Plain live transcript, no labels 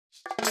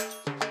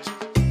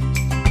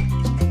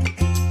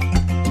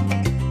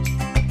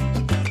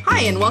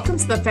Hi, and welcome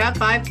to the Fab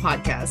Five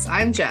podcast.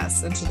 I'm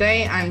Jess, and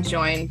today I'm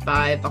joined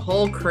by the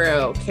whole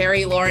crew,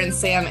 Carrie, Lauren,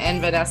 Sam,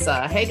 and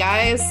Vanessa. Hey,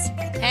 guys.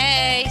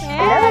 Hey.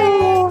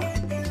 Hello.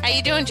 How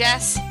you doing,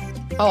 Jess?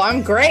 Oh,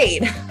 I'm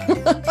great.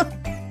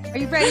 Are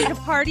you ready to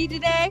party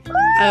today?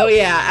 Oh,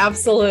 yeah,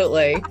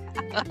 absolutely.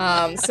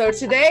 So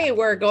today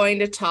we're going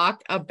to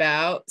talk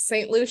about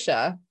St.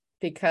 Lucia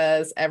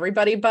because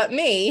everybody but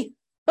me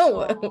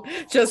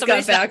just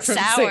got back from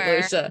St.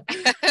 Lucia.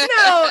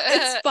 No,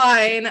 it's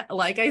fine.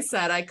 Like I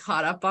said, I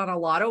caught up on a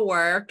lot of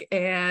work,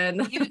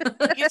 and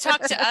you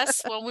talked to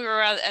us when we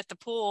were out at the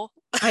pool.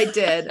 I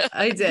did.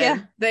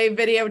 Yeah. They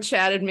video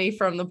chatted me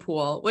from the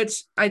pool,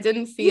 which I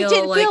didn't feel. You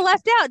didn't feel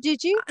left out,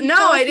 did you?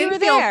 No, I didn't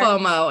feel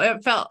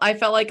FOMO. I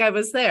felt like I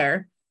was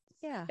there.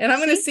 Yeah. And I'm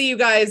going to see you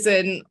guys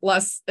in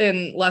less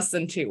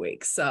than 2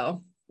 weeks,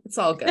 so it's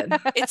all good.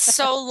 It's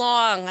so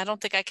long. I don't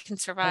think I can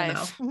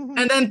survive.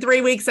 And then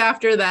 3 weeks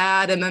after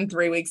that, and then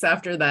 3 weeks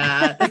after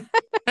that.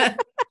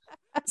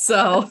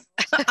 So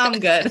I'm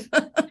good.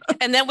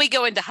 And then we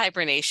go into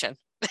hibernation.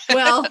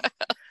 Well, no,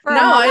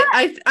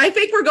 I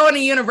think we're going to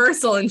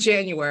Universal in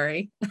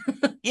January.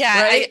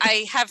 Yeah, right?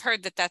 I have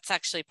heard that that's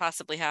actually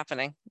possibly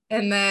happening.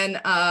 And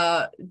then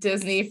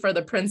Disney for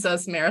the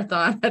Princess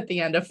Marathon at the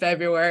end of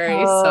February.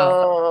 Oh,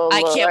 so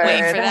I can't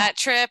wait for that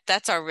trip.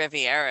 That's our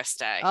Riviera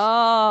stay.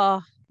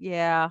 Oh,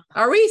 yeah.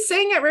 Are we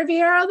staying at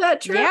Riviera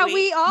that trip? Yeah,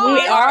 we are.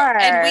 We are.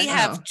 And we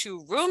have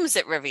 2 rooms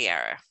at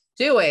Riviera.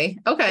 Do we?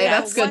 Okay, yeah,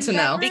 that's good to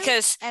know.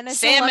 Because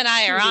Sam and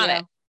I are on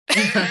it.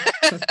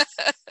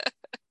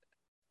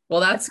 Well,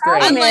 that's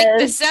great. Unlike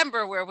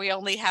December, where we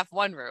only have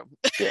 1 room.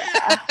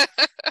 Yeah.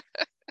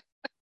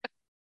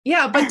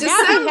 Yeah, but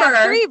December.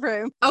 3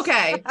 rooms.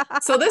 Okay,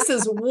 so this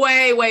is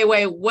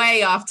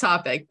way off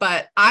topic,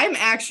 but I'm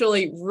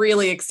actually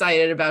really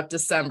excited about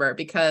December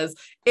because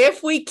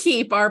if we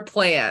keep our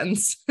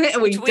plans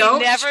and we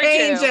don't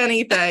change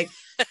anything,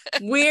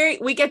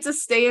 we get to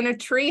stay in a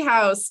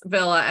treehouse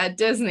villa at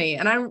Disney,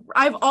 and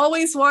I've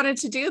always wanted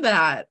to do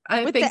that.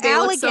 I think they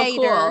look so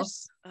cool.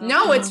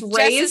 No, it's raised.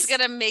 Jess is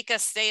gonna make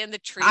us stay in the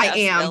treehouse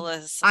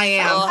villas. I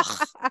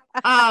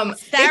am.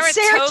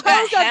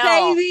 Saratoga,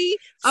 baby.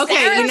 Okay,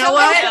 Saratoga, you know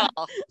what?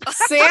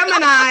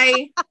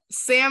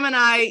 Sam and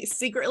I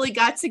secretly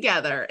got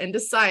together and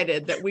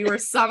decided that we were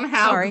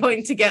somehow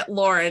going to get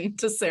Lauren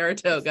to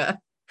Saratoga,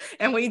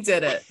 and we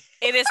did it.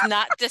 It is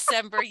not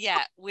December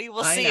yet. We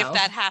will see if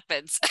that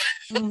happens.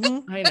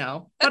 I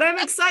know. But I'm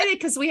excited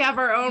because we have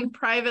our own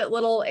private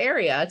little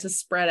area to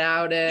spread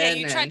out in. Yeah,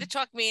 you tried to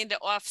talk me into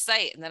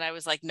off-site, and then I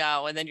was like,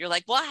 no. And then you're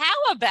like, well,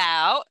 how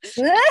about?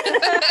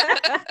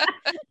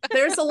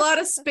 There's a lot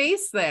of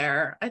space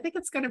there. I think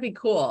it's going to be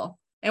cool.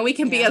 And we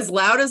can be as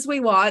loud as we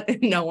want, and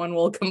no one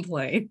will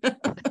complain.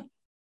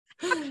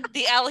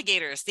 The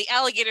alligators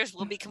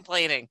will be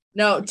complaining.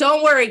 No,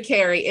 don't worry,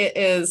 Carrie. It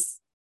is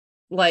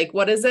like,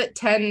 what is it?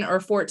 10 or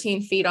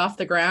 14 feet off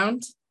the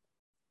ground.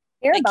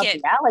 Hear about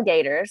the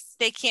alligators.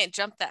 They can't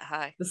jump that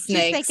high. The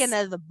snakes. She's thinking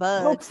of the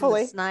bugs and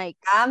the snakes.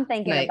 I'm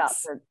thinking about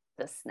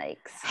the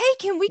snakes. Hey,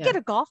 can we get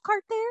a golf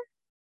cart there?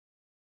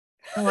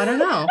 Oh, I don't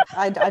know.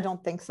 I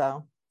don't think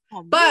so.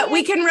 But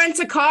we can rent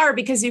a car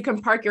because you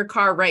can park your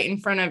car right in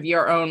front of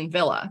your own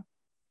villa.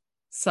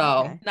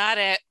 So not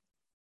it.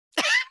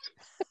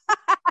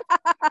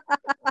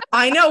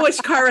 I know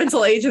which car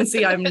rental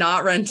agency I'm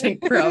not renting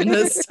from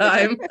this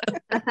time.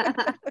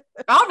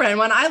 I'll rent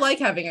one. I like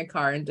having a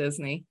car in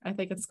Disney. I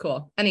think it's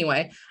cool.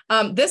 Anyway,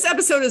 this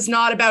episode is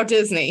not about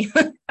Disney.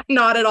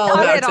 Not at all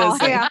about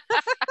Disney. Yeah.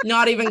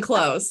 Not even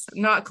close.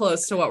 Not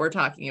close to what we're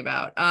talking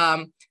about.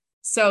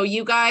 So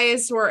you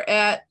guys were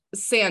at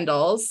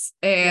Sandals,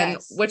 and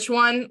which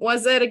one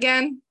was it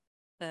again?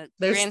 There's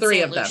Grand 3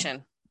 St. of them.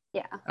 Lucian.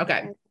 Yeah.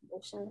 Okay.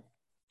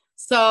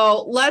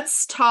 So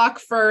let's talk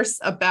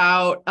first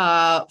about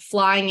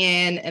flying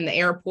in and the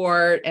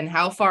airport and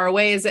how far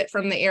away is it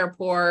from the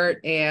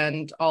airport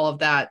and all of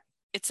that.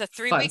 It's a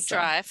 3-week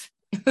drive.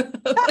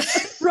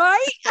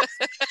 Right?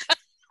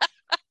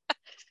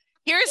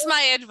 Here's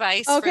my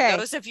advice for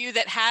those of you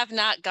that have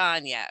not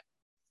gone yet.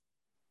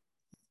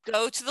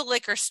 Go to the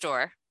liquor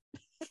store.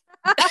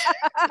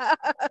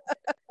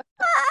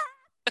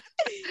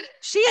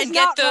 She is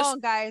not wrong,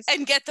 guys.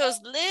 And get those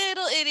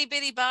little itty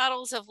bitty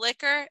bottles of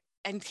liquor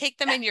and take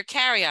them in your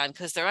carry-on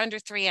because they're under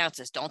 3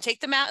 ounces. Don't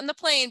take them out in the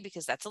plane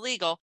because that's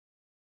illegal.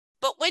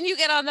 But when you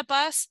get on the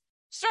bus,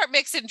 start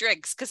mixing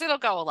drinks because it'll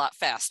go a lot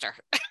faster.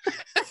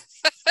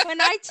 When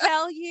I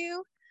tell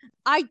you,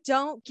 I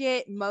don't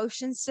get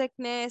motion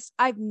sickness.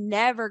 I've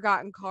never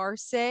gotten car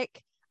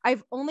sick.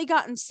 I've only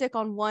gotten sick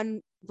on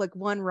one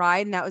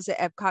ride, and that was at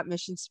Epcot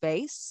Mission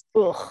Space.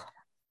 Ugh.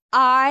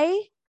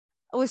 I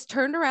was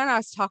turned around. I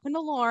was talking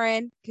to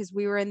Lauren because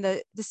we were in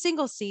the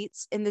single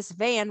seats in this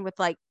van with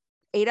like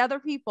 8 other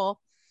people.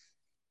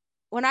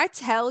 When I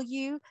tell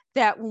you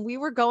that when we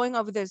were going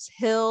over those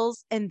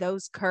hills and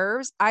those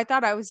curves, I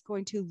thought I was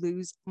going to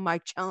lose my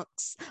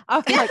chunks. I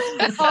was like,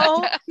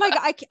 oh my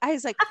God. I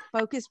was like,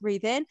 focus,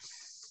 breathe in,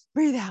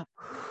 breathe out,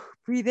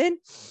 breathe in,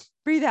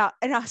 breathe out.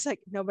 And I was like,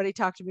 nobody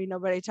talk to me.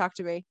 Nobody talk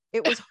to me.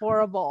 It was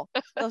horrible.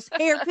 Those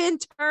hairpin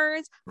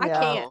turns. I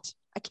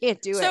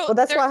can't do it. Well,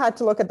 that's why I had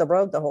to look at the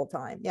road the whole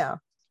time. Yeah.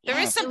 There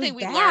is something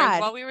we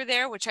learned while we were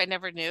there, which I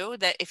never knew,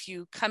 that if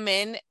you come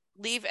in,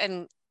 leave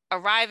and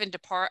arrive and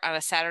depart on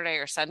a Saturday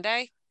or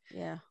Sunday,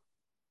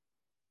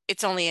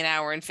 it's only an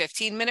hour and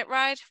 15-minute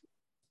ride.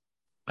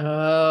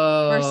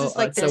 Oh, versus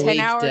like the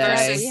 10-hour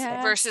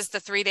versus the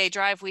 3-day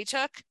drive we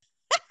took.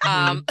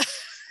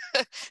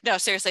 No,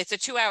 seriously,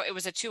 it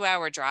was a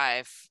 2-hour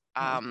drive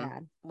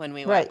when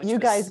we went. Right. You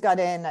guys got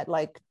in at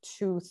like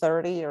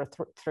 2:30 or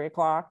 3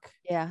 o'clock.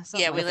 Yeah.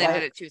 We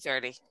landed at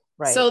 2:30.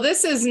 Right. So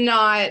this is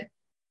not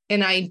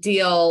an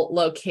ideal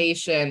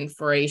location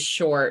for a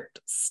short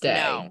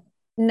stay.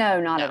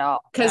 No, not at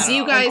all. Because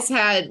you guys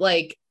had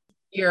like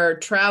your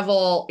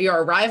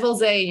arrival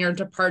day and your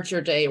departure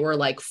day were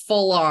like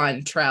full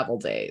on travel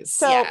days.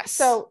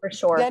 So for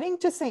sure. Getting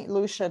to St.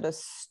 Lucia to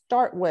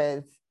start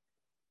with,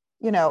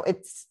 you're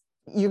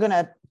going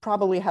to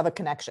probably have a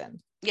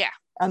connection. Yeah.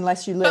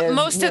 Unless you live. But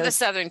most of the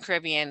Southern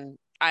Caribbean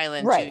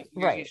islands,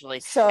 you're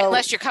usually, so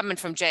unless you're coming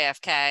from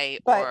JFK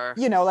or,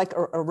 like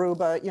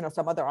Aruba,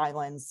 some other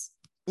islands,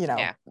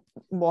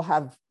 will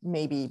have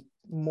maybe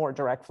more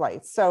direct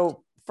flights.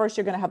 So first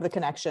you're going to have the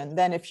connection.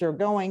 Then if you're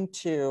going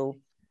to,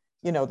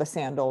 the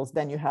Sandals,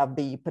 then you have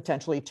the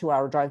potentially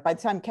 2-hour drive. By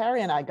the time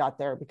Carrie and I got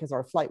there, because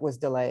our flight was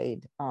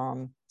delayed,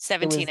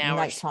 17 hours.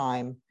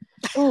 Nighttime.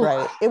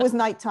 Right. It was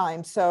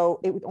nighttime. So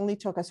it only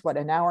took us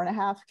an hour and a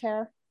half,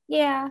 Carrie?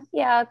 Yeah,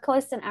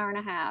 close to an hour and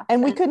a half.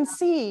 And we couldn't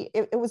see,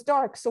 it was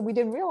dark, so we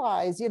didn't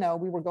realize,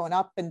 we were going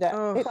up and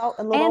down. It felt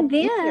a little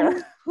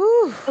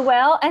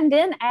and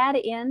then add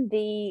in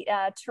the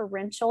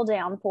torrential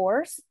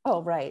downpours.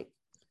 Oh, right.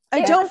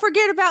 And don't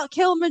forget about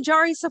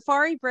Kilimanjaro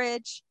Safari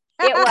Bridge.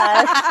 It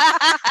was.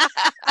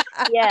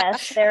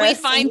 Yes. We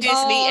find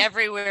Disney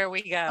everywhere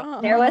we go.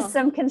 There was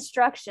some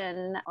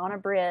construction on a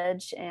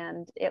bridge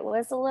and it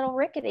was a little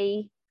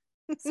rickety,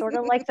 sort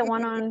of like the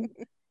one on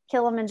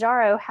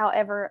Kilimanjaro,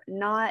 however,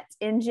 not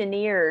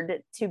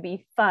engineered to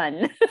be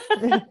fun.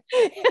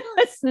 It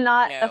was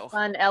not a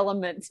fun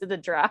element to the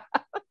drive.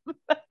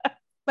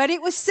 But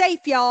it was safe,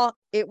 y'all.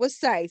 It was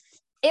safe.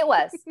 It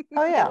was.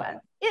 Oh yeah.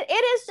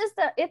 It is just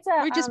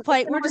we're just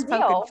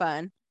poking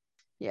fun.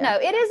 Yeah. No,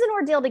 it is an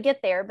ordeal to get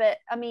there, but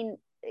I mean,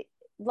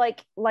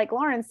 like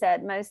Lauren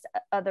said, most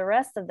of the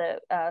rest of the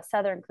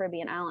Southern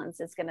Caribbean islands,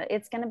 it's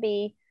gonna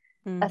be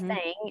a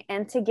thing,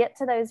 and to get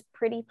to those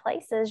pretty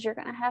places, you're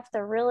gonna have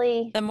to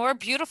really. The more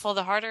beautiful,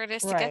 the harder it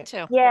is to get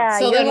to. Yeah.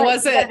 So then,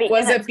 was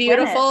it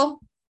beautiful?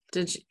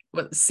 Did you,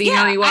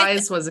 scenery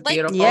wise, was it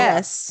beautiful?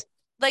 Yes.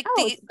 Like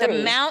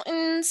the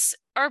mountains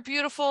are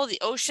beautiful, the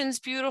ocean's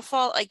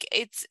beautiful. Like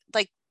it's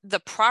like the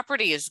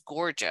property is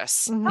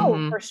gorgeous.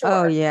 Oh, for sure.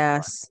 Oh,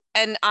 yes.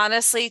 And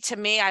honestly, to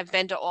me, I've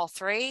been to all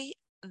three.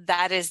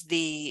 That is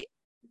the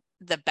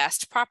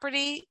best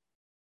property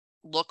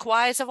look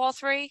wise of all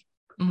three.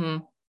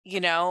 Mm-hmm.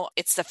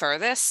 It's the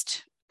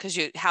furthest because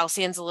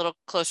Halcyon's a little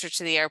closer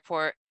to the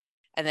airport,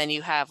 and then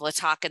you have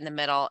Latak in the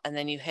middle, and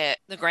then you hit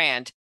the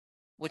Grande,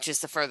 which is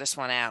the furthest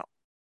one out.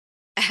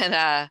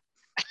 And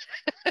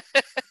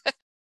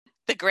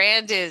the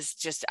Grande is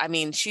just, I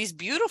mean, she's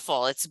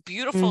beautiful. It's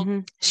beautiful. Mm-hmm.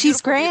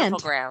 She's grand.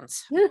 Beautiful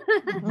grounds.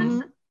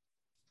 Mm-hmm.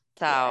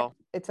 So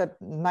it's a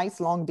nice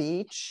long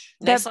beach.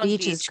 That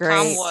beach is great.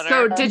 Calm water.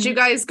 So did you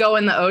guys go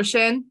in the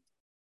ocean?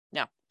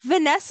 No.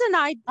 Vanessa and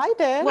I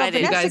did. Well, I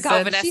did.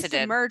 Vanessa She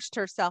submerged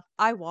herself.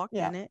 I walked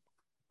in it.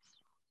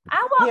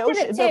 I walked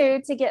in it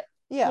too to get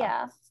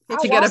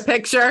to get a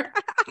picture.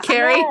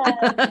 Carrie.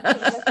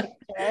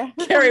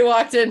 Carrie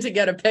walked in to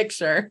get a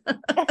picture.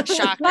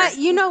 Shocker. But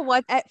you know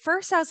what? At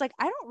first I was like,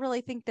 I don't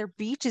really think their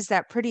beach is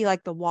that pretty,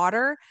 like the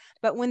water.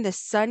 But when the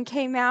sun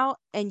came out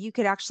and you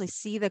could actually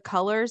see the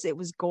colors, it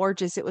was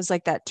gorgeous. It was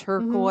like that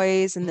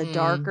turquoise and the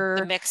darker.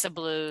 The mix of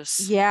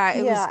blues. Yeah.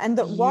 It was and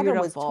the beautiful. water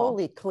was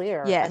totally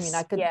clear. Yes. I mean,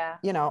 I could,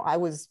 I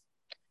was.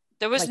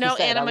 There was no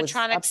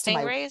animatronic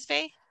stingrays,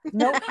 V?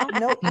 Nope.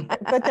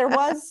 But there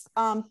was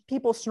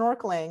people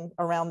snorkeling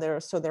around there,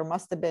 so there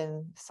must have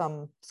been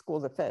some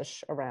schools of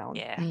fish around.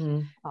 Yeah.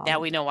 Now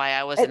we know why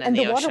I wasn't in the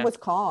ocean. And the water was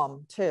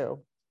calm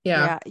too.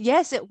 Yeah.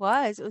 Yes, it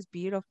was. It was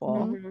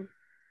beautiful. Mm-hmm.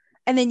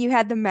 And then you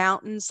had the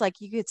mountains,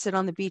 like you could sit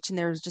on the beach and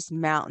there was just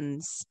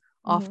mountains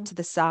off to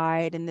the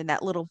side, and then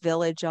that little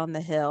village on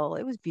the hill.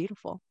 It was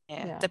beautiful.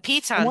 Yeah. The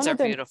pitons are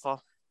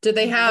beautiful. Did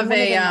they have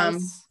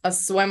a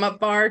swim up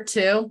bar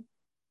too?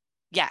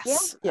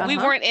 Yes. Yeah. We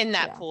weren't in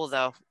that pool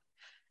though.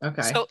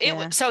 Okay. So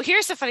so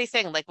here's the funny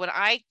thing. Like when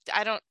I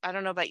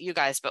don't know about you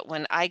guys, but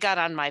when I got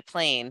on my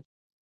plane,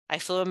 I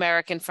flew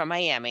American from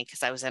Miami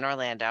because I was in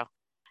Orlando.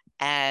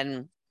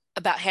 And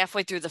about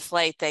halfway through the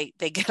flight, they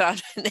get on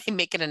and they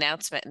make an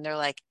announcement, and they're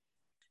like,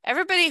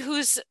 everybody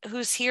who's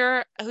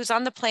here, who's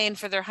on the plane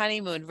for their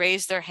honeymoon,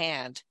 raise their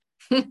hand.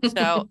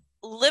 So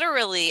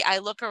literally I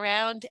look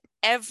around,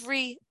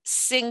 every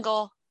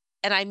single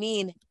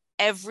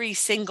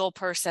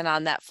person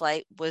on that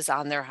flight was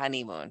on their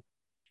honeymoon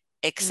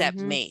except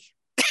me.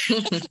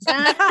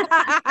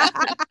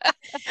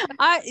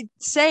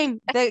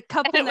 Same. The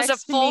couple And it was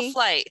next a to full me,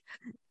 flight.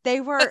 they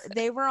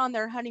were on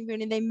their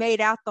honeymoon and they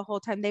made out the whole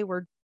time. They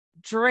were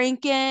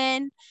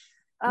drinking,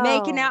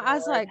 making out. I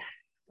was Lord. like,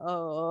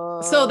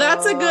 oh. So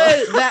that's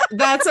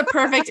that's a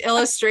perfect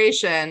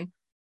illustration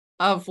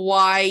of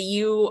why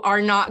you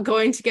are not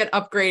going to get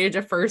upgraded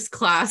to first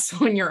class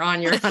when you're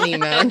on your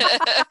honeymoon,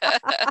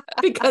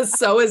 because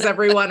so is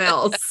everyone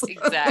else.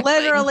 Exactly.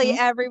 Literally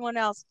everyone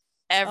else.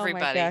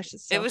 Everybody. Oh my gosh,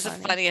 it's so it was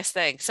funny. the funniest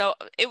thing. So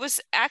it was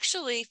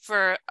actually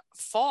for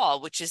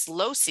fall, which is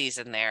low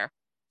season there.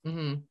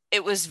 Mm-hmm.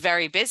 It was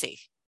very busy,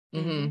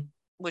 Mm-hmm.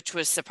 which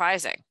was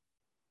surprising.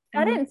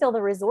 I didn't feel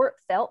the resort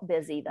felt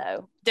busy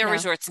though. Their No.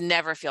 resorts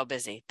never feel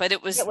busy, but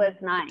it was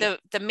nice.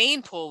 the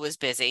main pool was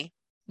busy.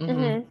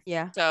 Mm-hmm.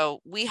 Yeah. So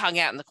we hung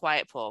out in the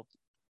quiet pool,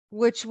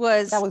 Which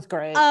was That was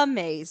great.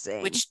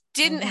 amazing. which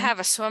didn't Mhm. have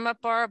a swim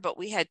up bar, but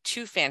we had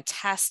two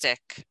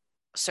fantastic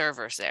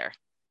servers there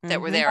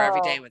that were Mhm. there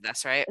every day Oh. with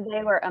us, right?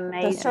 They were The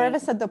amazing.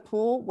 service at the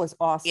pool was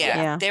awesome. Yeah,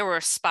 Yeah. they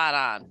were spot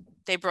on.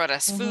 They brought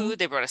us Mhm. food,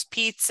 they brought us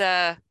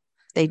pizza.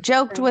 They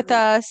joked with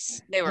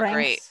us. They were Drinks.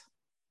 great.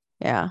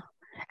 Yeah.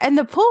 And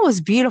the pool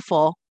was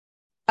beautiful.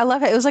 I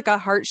love it. It was like a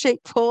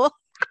heart-shaped pool.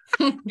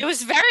 It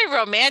was very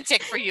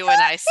romantic for you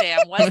and I, Sam,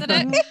 wasn't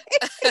it?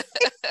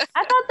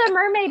 I thought the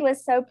mermaid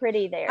was so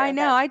pretty there. I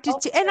know, That I did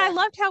too. And I sculpture.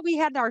 loved how we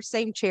had our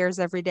same chairs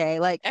every day.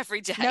 Like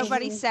Every day.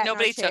 nobody sat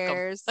Nobody in took our 'em.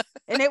 chairs.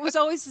 And it was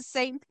always the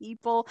same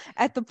people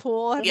at the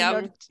pool. Have you Yep.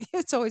 noticed?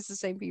 It's always the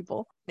same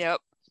people. Yep.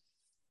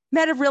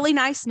 Met a really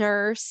nice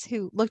nurse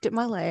who looked at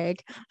my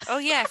leg. Oh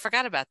yeah, I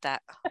forgot about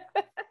that.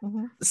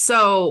 Mhm.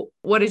 So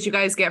what did you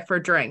guys get for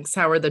drinks?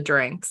 How were the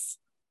drinks?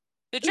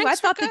 The Ooh, drinks I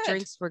thought were the good.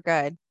 drinks were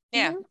good.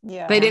 Yeah,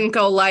 Yeah. They didn't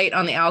go light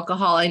on the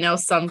alcohol. I know of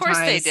sometimes. course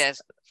they did.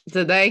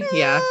 Did they?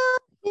 Yeah.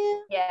 Yeah.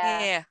 Yeah.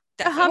 Yeah,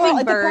 The definitely. Well, it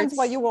depends hummingbirds.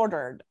 what you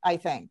ordered, I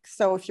think.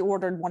 So if you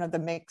ordered one of the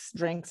mixed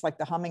drinks like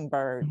the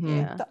hummingbird, Mhm.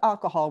 Yeah. the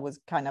alcohol was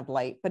kind of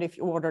light. But if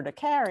you ordered a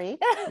carry,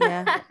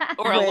 Yeah.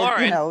 Or a with,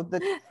 Lauren. you know,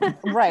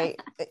 right,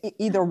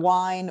 either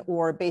wine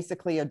or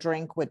basically a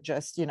drink with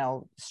just,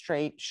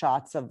 straight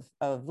shots of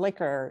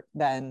liquor,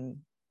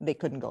 then they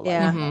couldn't go light.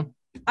 Yeah. on Mhm.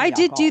 the I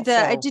did do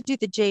alcohol. I So- did do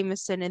the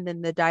Jameson and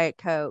then the Diet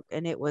Coke,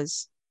 and it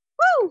was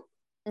woo.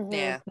 Mhm.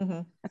 Yeah.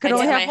 Mhm. I could I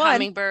only did have my one.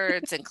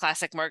 hummingbirds and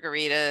classic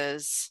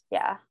margaritas.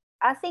 Yeah.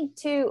 I think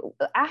too,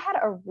 I had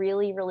a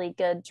really, really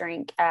good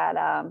drink at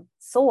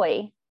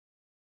Soy.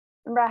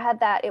 Remember I had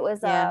that? It was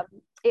Yeah.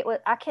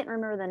 I can't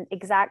remember the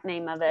exact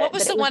name of it. What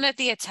was but the it one at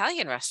the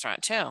Italian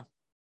restaurant too?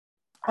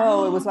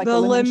 Oh, it was like The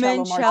a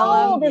limoncello limoncello.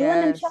 Oh, martini. the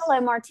Yes.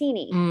 limoncello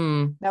martini.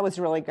 Mm. That was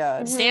really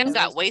good. Mhm. Sam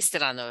got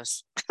wasted on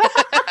those.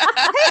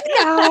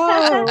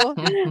 No,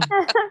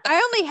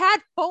 I only had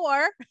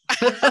 4.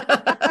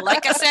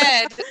 Like I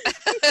said.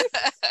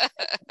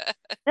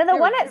 No, the They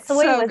one were at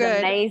Soy so was good.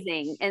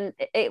 amazing. And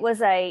it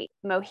was a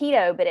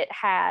mojito, but it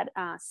had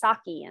sake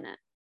in it.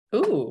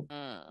 Ooh.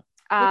 Mm.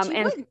 Which you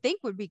And wouldn't think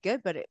would be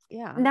good, but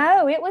yeah.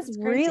 no, it was It's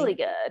crazy. really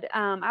good.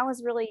 I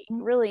was really, Mhm.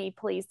 really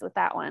pleased with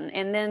that one.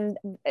 And then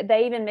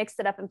they even mixed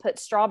it up and put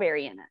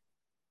strawberry in it.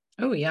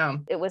 Oh yeah.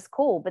 It was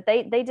cool, but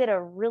they did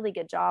a really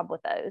good job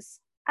with those.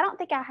 I don't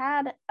think I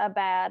had a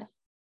bad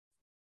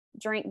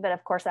drink, but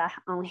of course I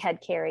only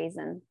had carries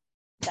and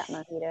that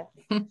mojito.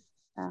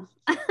 So.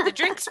 The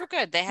drinks were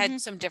good. They had Mhm.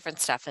 some different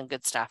stuff and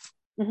good stuff.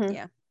 Mhm.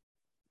 Yeah.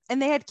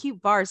 And they had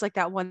cute bars like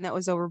that one that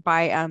was over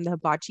by the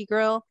hibachi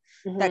grill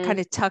that Mhm. kind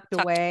of tucked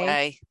Tucked away.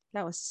 away.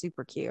 That was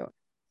super cute.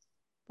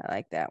 I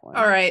like that one.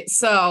 All right.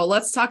 So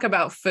let's talk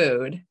about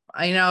food.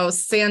 I know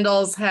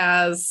Sandals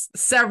has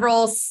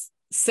several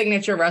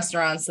signature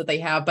restaurants that they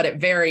have, but it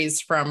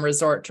varies from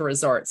resort to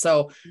resort.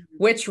 So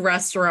which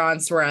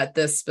restaurants were at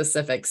this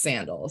specific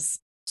Sandals?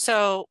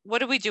 So what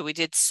did we do? We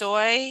did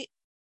soy.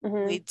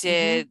 Mhm. We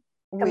did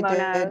We did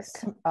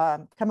Kimonos.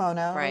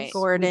 kimonos. Right. We did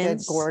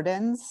Gordon's.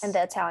 Gordon's. And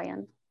the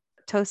Italian.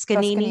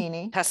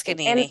 Toscanini.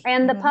 Tuscanini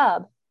And the Mhm.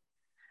 pub.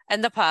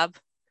 and the pub.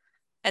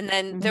 And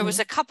then there was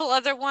a couple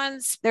other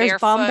ones. There's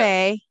Barefoot.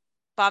 Bombay.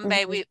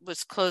 Bombay Mhm. we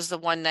was closed the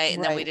one night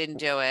and then we Right. didn't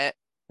do it.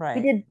 Right.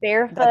 We did That's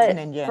barefoot an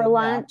Indian, for yeah.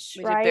 lunch,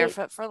 We right? did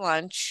barefoot for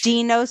lunch.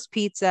 Dino's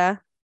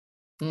Pizza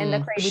And the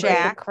Mm. crepe We did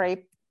Shack. the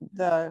crepe,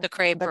 The the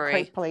creperie.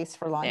 crepe place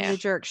for lunch. and Yeah. the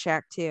Jerk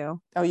Shack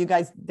too. Oh, you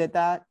guys did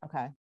that?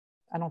 Okay.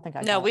 I don't think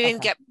I No, got- we didn't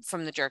okay. get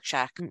from the Jerk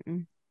Shack.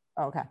 Mm-mm.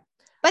 Oh, okay.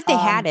 But they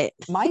had it.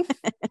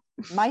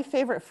 My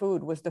favorite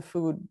food was the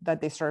food that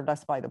they served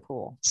us by the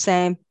pool.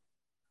 Same.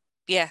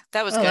 Yeah,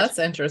 that was Oh, good. that's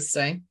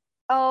interesting.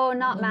 Oh,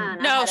 not Mhm. mine.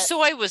 I No, had it-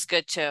 soy was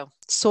good too.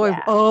 Soy.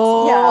 Yeah.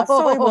 Oh, Yeah,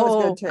 soy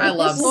was good too. I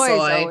love soy. Is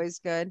soy. always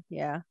good.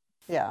 Yeah.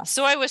 Yeah.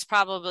 Soy was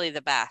probably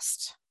the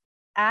best.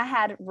 I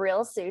had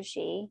real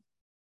sushi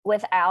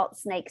without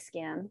snake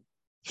skin.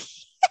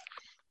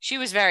 She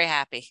was very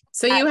happy.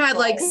 So you had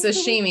like Actually.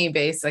 sashimi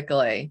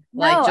basically. No,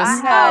 Like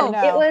just I had,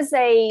 No. it was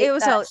It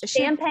was a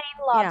champagne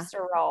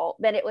lobster roll,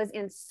 but it was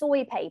in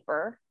soy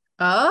paper.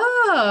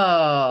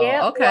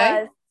 Oh,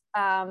 okay.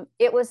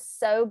 It was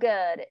so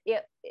good.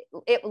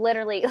 It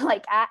literally,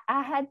 like I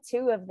had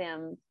 2 of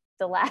them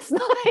the last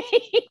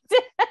night.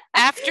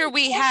 After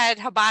we had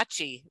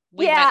hibachi,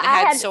 we Yeah, went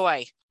and had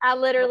soy. I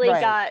literally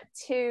Right. got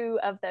 2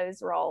 of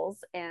those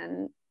rolls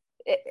and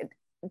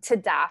to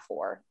die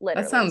for.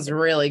 Literally, That sounds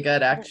really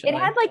good, actually. It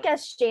had like a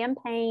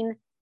champagne,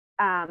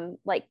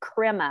 like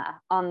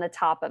crema on the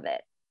top of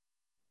it.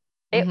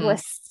 It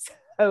was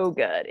so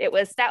good. That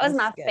was That's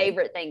my good.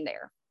 favorite thing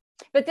there.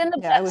 But then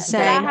Yeah, it was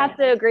but I same. have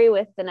to agree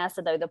with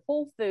Vanessa though. The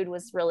pool food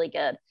was really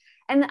good,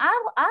 and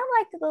I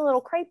liked the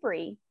little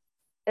creperie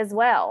as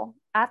well.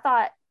 I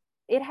thought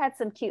it had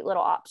some cute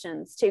little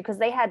options too, because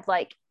they had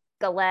like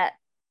galette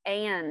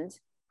and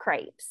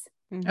crepes.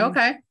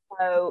 Okay.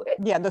 So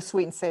Yeah, the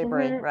sweet and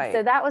savory, right?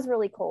 So that was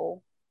really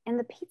cool, and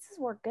the pizzas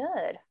were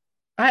good.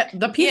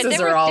 The pizzas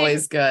they are were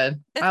always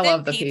good. The I thin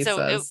love the pizza,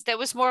 pizzas. that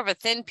was more of a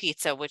thin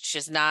pizza, which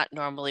is not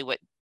normally what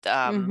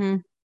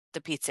the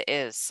pizza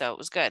is. So it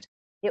was good.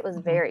 It was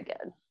very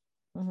good.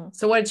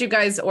 So what did you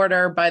guys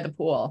order by the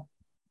pool?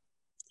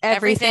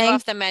 Everything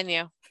off the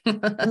menu.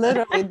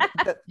 Literally,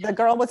 the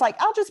girl was like,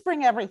 "I'll just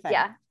bring everything."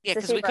 Yeah,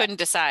 because we couldn't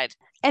decide.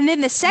 And then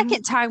the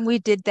second time we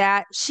did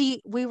that,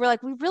 we were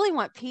like, we really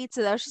want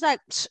pizza though. She's like,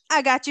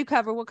 I got you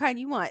covered. What kind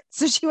you want?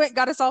 So she went and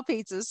got us all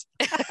pizzas.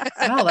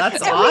 Oh,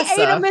 that's and awesome.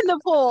 we ate them in the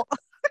pool.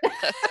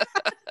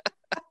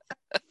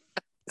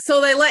 So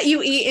they let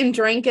you eat and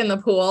drink in the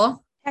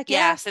pool? Heck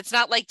yeah. Yes, it's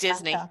not like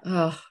Disney.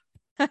 Oh,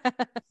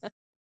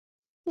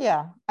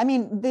 Yeah, I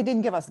mean, they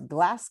didn't give us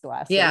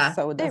glasses, Yeah.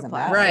 so it They're doesn't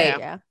plastic, matter.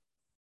 Right.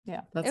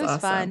 Yeah. that's It was awesome.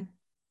 fun.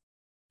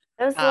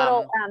 Those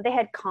little they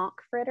had conch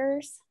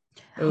fritters,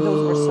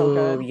 Those were so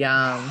good.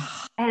 Yum.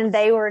 and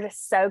they were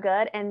just so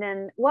good. And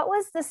then what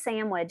was the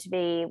sandwich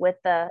be with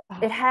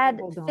it had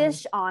hold on.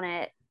 fish on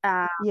it,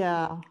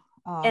 Yeah.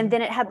 and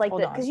then it had like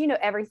hold because on.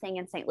 everything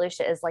in St.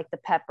 Lucia is like the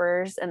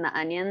peppers and the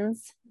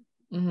onions.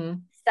 Mm-hmm.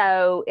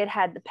 So it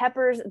had the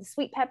peppers, the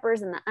sweet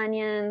peppers and the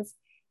onions,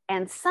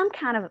 and some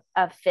kind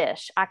of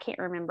fish. I can't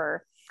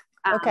remember.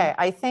 Okay,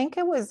 I think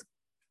it was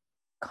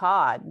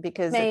cod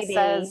because Maybe. it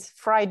says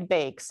fried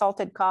bake,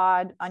 salted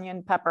cod,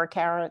 onion, pepper,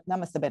 carrot. That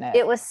must have been it.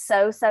 It was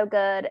so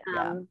good.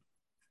 Yeah.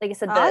 Like I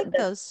said, I like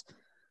those.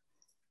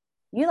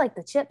 you liked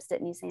the chips,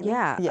 didn't you, Sandy?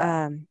 Yeah.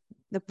 Yeah.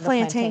 The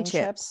plantain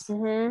chips.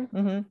 Mm-hmm.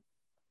 Mm-hmm.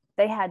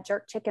 They had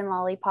jerk chicken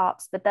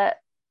lollipops, but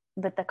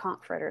the conch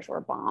fritters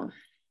were bomb.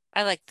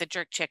 I like the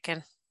jerk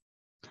chicken.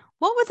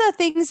 What were the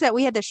things that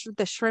we had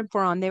the shrimp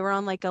were on? They were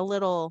on like a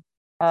little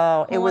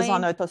Oh, it was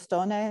on coin. a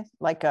tostone,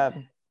 like a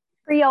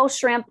Creole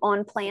shrimp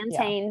on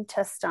plantain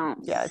tostone.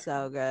 Yeah.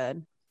 So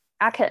good.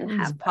 I couldn't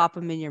Just have pop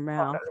them in your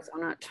mouth. photos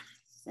on it.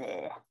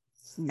 Ugh.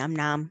 Nom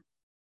nom.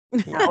 I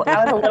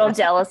was a little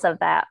jealous of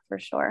that for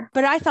sure.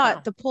 But I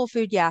thought the pool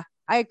food, yeah,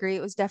 I agree.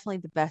 It was definitely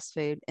the best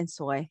food in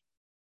soy.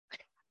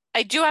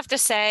 I do have to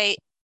say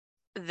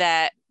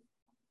that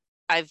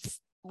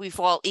we've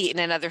all eaten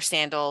in other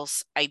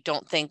Sandals. I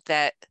don't think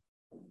that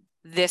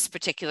this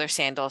particular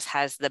Sandals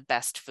has the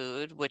best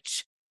food,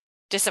 which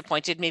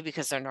disappointed me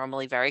because they're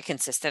normally very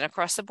consistent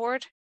across the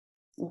board.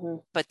 Mm-hmm.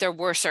 But there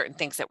were certain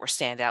things that were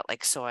standout,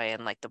 like soy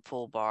and like the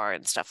pool bar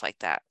and stuff like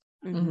that.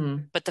 Mm-hmm.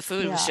 But the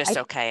food was Yeah, just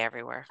okay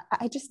everywhere.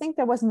 I just think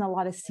there wasn't a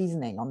lot of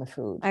seasoning on the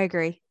food. I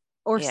agree.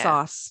 Or Yeah.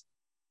 sauce.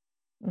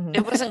 Mhm.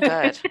 It wasn't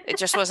good. It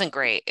just wasn't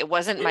great. It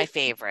wasn't my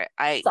favorite.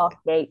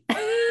 Softgate.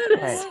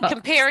 Right.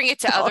 Comparing it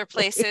to other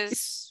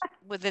places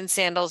within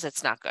Sandals,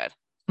 it's not good.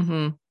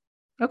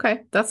 Mm-hmm.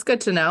 Okay, that's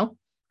good to know.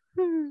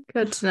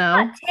 Good to know.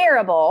 Not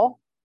terrible.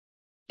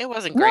 It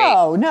wasn't great.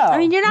 No. I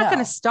mean, you're not no. going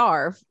to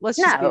starve. Let's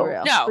just be No.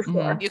 real. No, For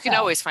sure. you can No.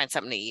 always find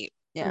something to eat.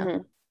 Yeah.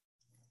 Mhm.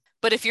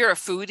 But if you're a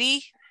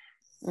foodie,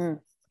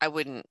 Mm. I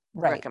wouldn't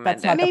Right. recommend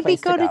That's not it. the Maybe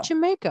place go to to go.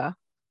 Jamaica.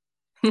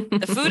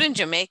 The food in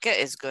Jamaica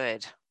is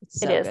good.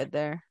 It's It so is. good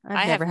there.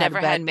 I have never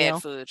a bad had meal.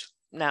 bad food.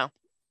 No.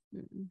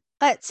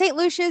 But St.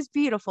 Lucia is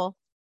beautiful.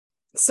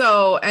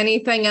 So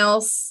anything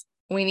else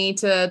we need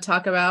to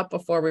talk about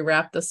before we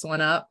wrap this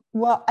one up?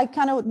 Well, I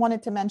kind of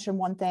wanted to mention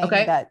one thing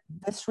Okay. that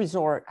this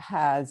resort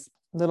has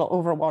little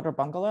overwater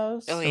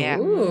bungalows. Oh, yeah.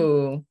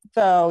 Ooh.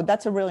 So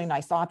that's a really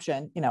nice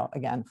option,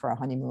 again, for a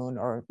honeymoon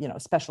or,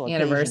 special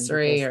occasion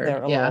Anniversary because or-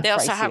 they're a yeah. little They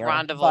also have pricier,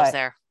 rendezvous but-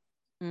 there.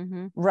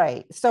 Mm-hmm.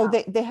 Right. So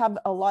they have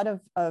a lot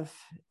of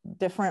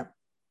different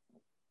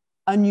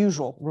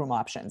unusual room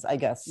options, I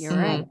guess. You're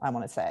right. I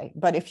want to say.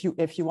 But if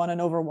you want an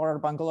overwater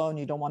bungalow and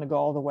you don't want to go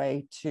all the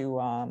way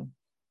to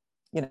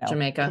The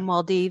Jamaica.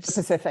 Maldives.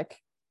 Pacific,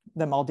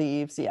 the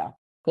Maldives, yeah.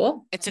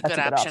 Cool. It's a That's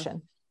good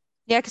option.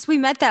 Yeah, because we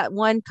met that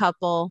one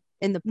couple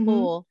in the Mhm.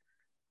 pool.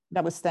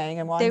 That was staying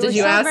in one. They Did were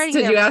you ask- celebrating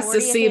did their you ask to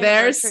 40th see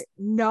theirs? anniversary.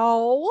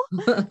 No.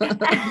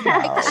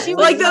 She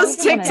Like was those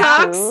so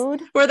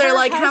TikToks where they're Her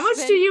like, how much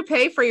do husband- you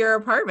pay for your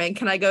apartment?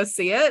 Can I go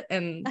see it?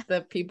 And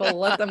the people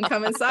let them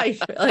come inside.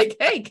 Like,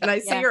 hey, can I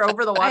see Yeah. your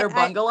over the water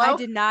bungalow? I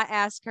did not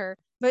ask her,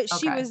 but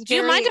she Okay. was Do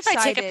you very mind if I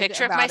take a excited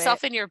picture of about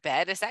myself it. in your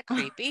bed? Is that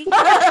creepy?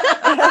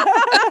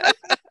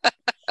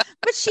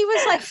 But she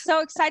was like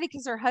so excited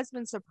because her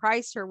husband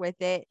surprised her with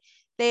it.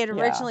 They had Yeah,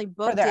 originally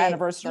booked their it.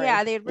 anniversary.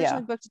 Yeah, they had Yeah.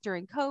 originally booked it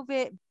during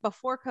COVID,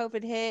 before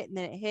COVID hit, and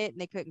then it hit and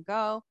they couldn't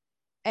go.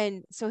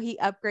 And so he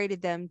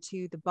upgraded them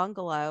to the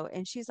bungalow.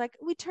 And she's like,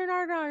 we turn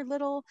on our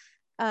little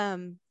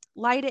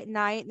light at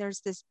night, and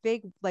there's this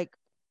big like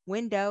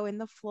window in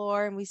the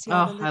floor, and we see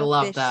all the I little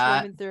love fish that.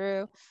 swimming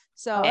through.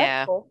 So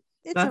Yeah. Cool.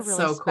 it's That's a really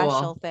so cool.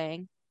 special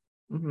thing.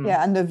 Mhm.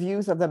 Yeah, and the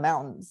views of the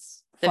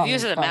mountains. The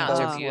views of the mountains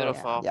are those were-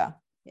 beautiful. Yeah.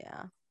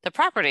 Yeah. The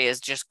property is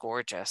just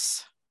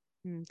gorgeous.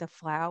 The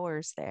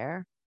flowers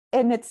there.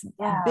 And it's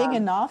Yeah. big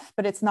enough,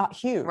 but it's not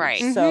huge.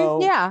 Right.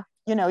 So, Yeah.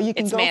 you know, you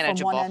can It's go from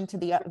manageable. one end to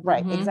the other.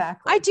 Right, Mhm.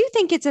 exactly. I do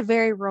think it's a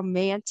very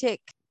romantic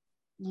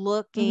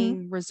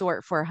looking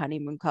resort for a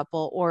honeymoon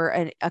couple or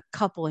a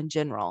couple in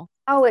general,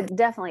 Oh, it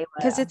definitely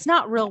because was. it's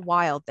not real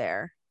wild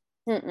there.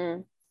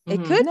 Mm-mm.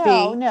 It Mhm. could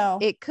No, be. no.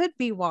 It could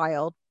be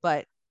wild,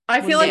 but I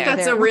feel like Yeah.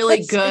 that's there a really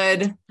wasn't.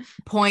 good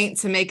point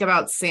to make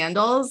about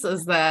Sandals,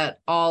 is that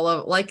all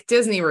of like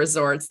Disney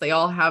resorts, they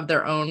all have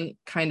their own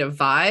kind of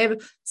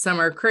vibe. Some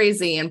are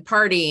crazy and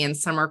party, and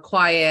some are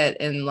quiet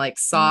and like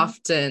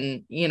soft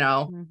and, you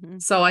know,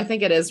 Mhm. so I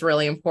think it is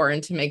really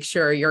important to make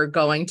sure you're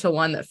going to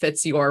one that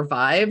fits your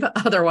vibe.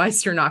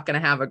 Otherwise, you're not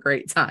going to have a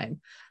great time.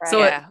 So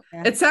Yeah.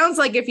 it sounds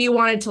like if you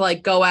wanted to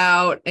like go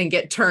out and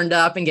get turned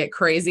up and get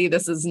crazy,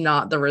 this is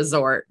not the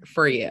resort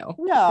for you.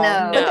 No,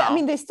 No. but No. I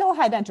mean, they still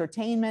had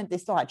entertainment. They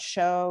still had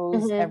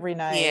shows Mhm. every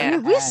night. Yeah. I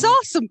mean, we and, saw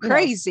some you know,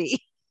 crazy.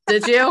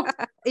 Did you?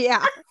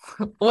 Yeah.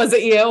 Was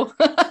it you?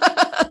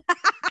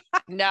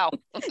 No.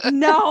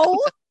 No.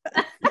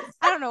 I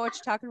don't know what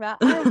you're talking about.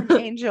 I'm an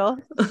angel.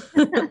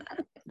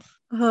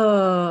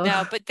 Oh.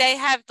 No, but they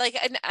have like,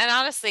 and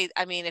honestly,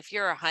 I mean, if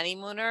you're a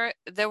honeymooner,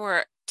 there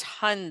were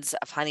tons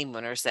of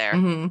honeymooners there.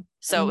 Mhm.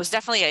 So it was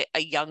definitely a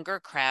younger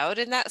crowd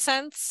in that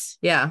sense,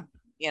 Yeah.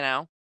 you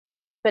know?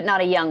 But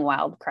not a young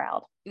wild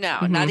crowd.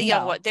 No, not a Mhm.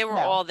 young No, one. They were no.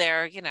 all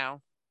there, you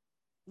know,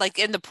 like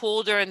in the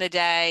pool during the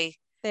day.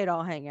 They'd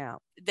all hang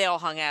out. They all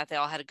hung out. They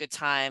all had a good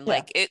time. Yeah.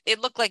 Like it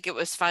looked like it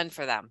was fun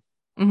for them.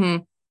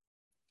 Mm-hmm.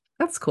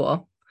 That's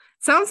cool.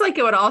 Sounds like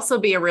it would also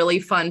be a really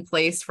fun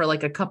place for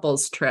like a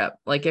couple's trip.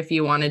 Like if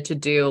you wanted to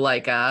do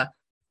like a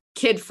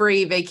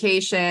kid-free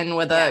vacation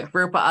with Yeah. a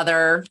group of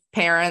other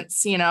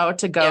parents, you know,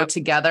 to go Yep.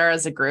 together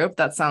as a group.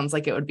 That sounds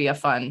like it would be a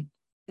fun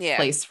Yeah.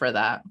 place for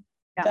that.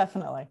 Yeah.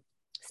 Definitely.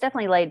 It's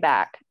definitely laid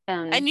back.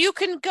 And you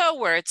can go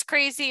where it's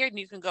crazy and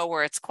you can go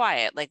where it's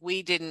quiet. Like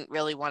we didn't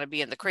really want to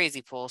be in the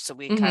crazy pool. So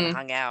we kind of Mhm.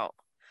 hung out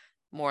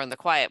more in the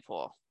quiet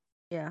pool.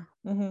 Yeah.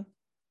 Mhm.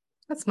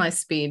 That's my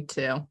speed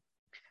too.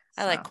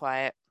 I like So,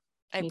 quiet.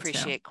 I me too.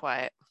 appreciate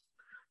quiet.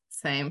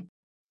 Same.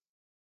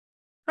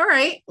 All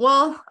right.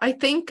 Well, I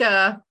think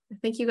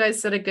you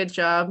guys did a good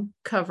job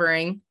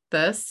covering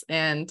this,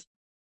 and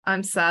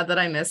I'm sad that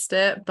I missed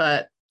it,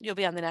 but You'll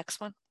be on the next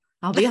one.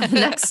 I'll be on the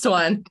next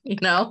one, you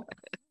know?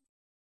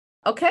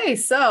 Okay,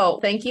 so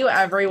thank you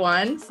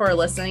everyone for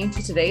listening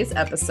to today's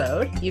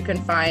episode. You can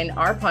find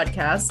our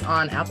podcast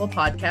on Apple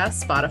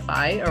Podcasts,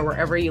 Spotify, or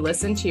wherever you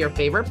listen to your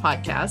favorite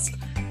podcast.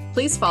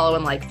 Please follow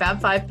and like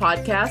Fab5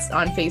 Podcast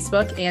on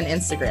Facebook and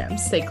Instagram.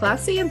 Stay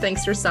classy, and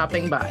thanks for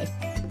stopping by.